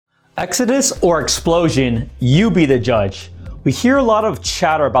Exodus or explosion, you be the judge. We hear a lot of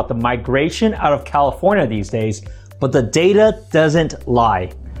chatter about the migration out of California these days, but the data doesn't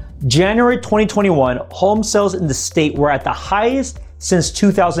lie. January 2021, home sales in the state were at the highest since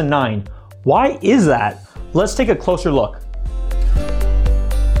 2009. Why is that? Let's take a closer look.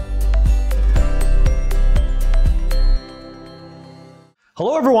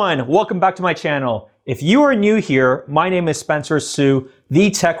 Hello everyone, welcome back to my channel. If you are new here, my name is Spencer Su,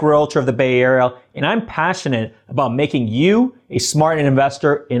 the tech realtor of the Bay Area, and I'm passionate about making you a smart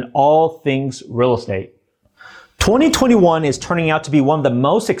investor in all things real estate. 2021 is turning out to be one of the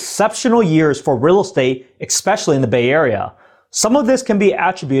most exceptional years for real estate, especially in the Bay Area. Some of this can be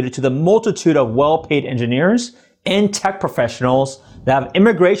attributed to the multitude of well-paid engineers and tech professionals that have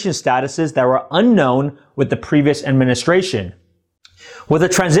immigration statuses that were unknown with the previous administration. With the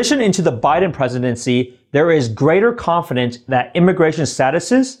transition into the Biden presidency, there is greater confidence that immigration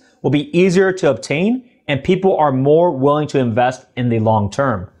statuses will be easier to obtain and people are more willing to invest in the long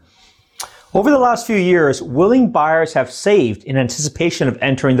term. Over the last few years, willing buyers have saved in anticipation of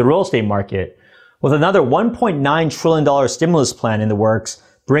entering the real estate market. With another $1.9 trillion stimulus plan in the works,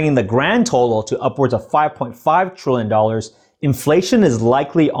 bringing the grand total to upwards of $5.5 trillion, inflation is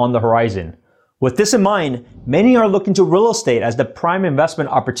likely on the horizon. With this in mind, many are looking to real estate as the prime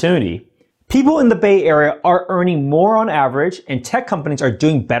investment opportunity. People in the Bay Area are earning more on average, and tech companies are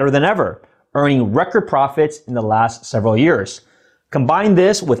doing better than ever, earning record profits in the last several years. Combine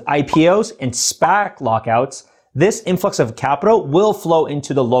this with IPOs and SPAC lockouts, this influx of capital will flow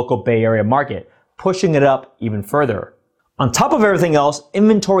into the local Bay Area market, pushing it up even further. On top of everything else,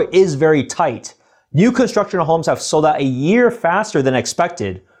 inventory is very tight. New construction homes have sold out a year faster than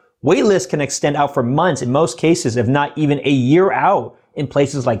expected. Waitlists can extend out for months in most cases, if not even a year out in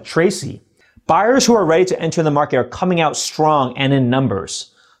places like Tracy. Buyers who are ready to enter the market are coming out strong and in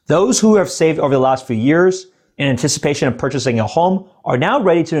numbers. Those who have saved over the last few years in anticipation of purchasing a home are now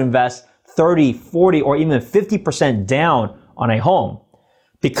ready to invest 30, 40, or even 50% down on a home.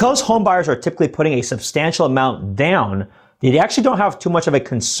 Because home buyers are typically putting a substantial amount down, they actually don't have too much of a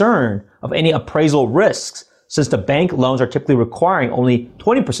concern of any appraisal risks, since the bank loans are typically requiring only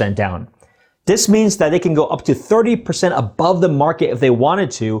 20% down. This means that they can go up to 30% above the market if they wanted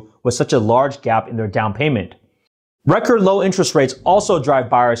to with such a large gap in their down payment. Record low interest rates also drive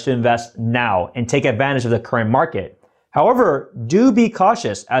buyers to invest now and take advantage of the current market. However, do be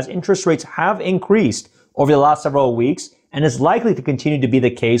cautious as interest rates have increased over the last several weeks and is likely to continue to be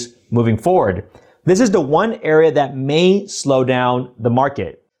the case moving forward. This is the one area that may slow down the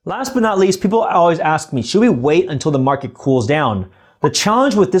market. Last but not least, people always ask me, should we wait until the market cools down? The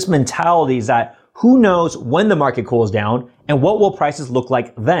challenge with this mentality is that who knows when the market cools down and what will prices look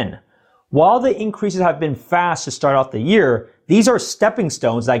like then? While the increases have been fast to start off the year, these are stepping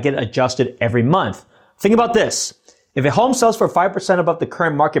stones that get adjusted every month. Think about this. If a home sells for 5% above the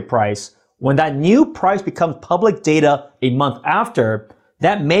current market price, when that new price becomes public data a month after,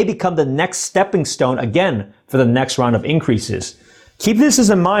 that may become the next stepping stone again for the next round of increases. Keep this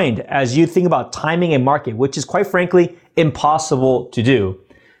in mind as you think about timing a market, which is quite frankly impossible to do.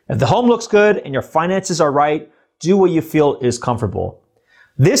 If the home looks good and your finances are right, do what you feel is comfortable.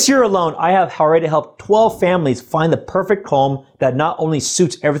 This year alone, I have already helped 12 families find the perfect home that not only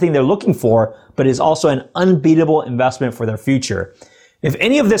suits everything they're looking for, but is also an unbeatable investment for their future. If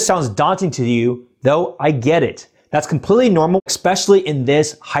any of this sounds daunting to you, though, I get it. That's completely normal, especially in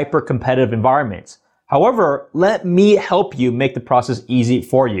this hyper-competitive environment. However, let me help you make the process easy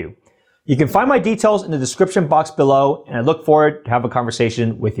for you. You can find my details in the description box below, and I look forward to have a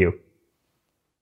conversation with you.